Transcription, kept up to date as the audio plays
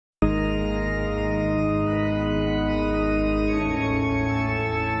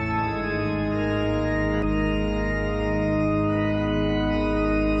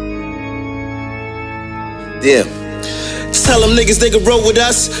Yeah. Tell them niggas they can roll with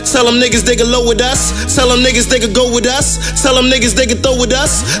us. Tell them niggas they can low with us. Tell them niggas they can go with us. Tell them niggas they can throw with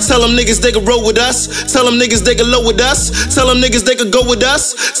us. Tell them niggas they can roll with us. Tell them niggas they can low with us. Tell them niggas they can go with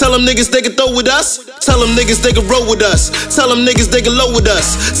us. Tell them niggas they can throw with us. Tell them niggas they can roll with us. Tell them niggas they can low with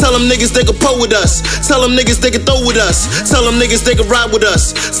us. Tell them niggas they can pull with us. Tell them niggas they can throw with us. Tell them niggas they can ride with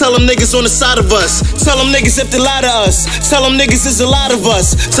us. Tell them niggas on the side of us. Tell them niggas if they lie to us. Tell them niggas it's a lot of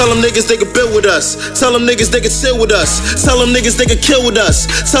us. Tell them niggas they can build with us. Tell them niggas they can chill with us. Tell them niggas they can kill with us.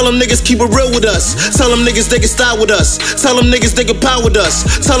 Tell them niggas keep it real with us. Tell them niggas they can style with us. Tell them niggas they can power with us.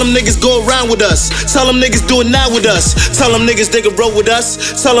 Tell them niggas go around with us. Tell them niggas do it now with us. Tell them niggas they can roll with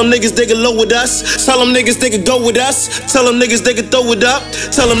us. Tell them niggas they can low with us. Tell them niggas they can go with us. Tell them niggas they can throw it up.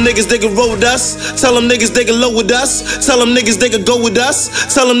 Tell them niggas they can roll with us. Tell them niggas they can low with us. Tell them niggas they can go with us.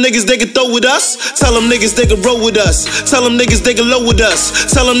 Tell them niggas they can throw with us. Tell them niggas they can roll with us. Tell them niggas they can low with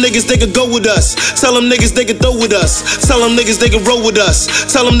us. Tell them niggas they can go with us. Tell them niggas they can throw with us. Tell them niggas they can roll with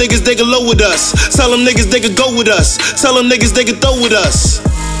us. Tell them niggas they can low with us. Tell them niggas they can go with us. Tell them niggas they can throw with us.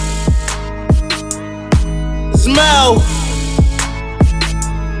 Smell.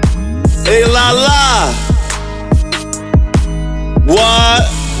 Hey la la.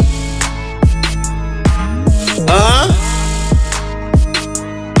 What?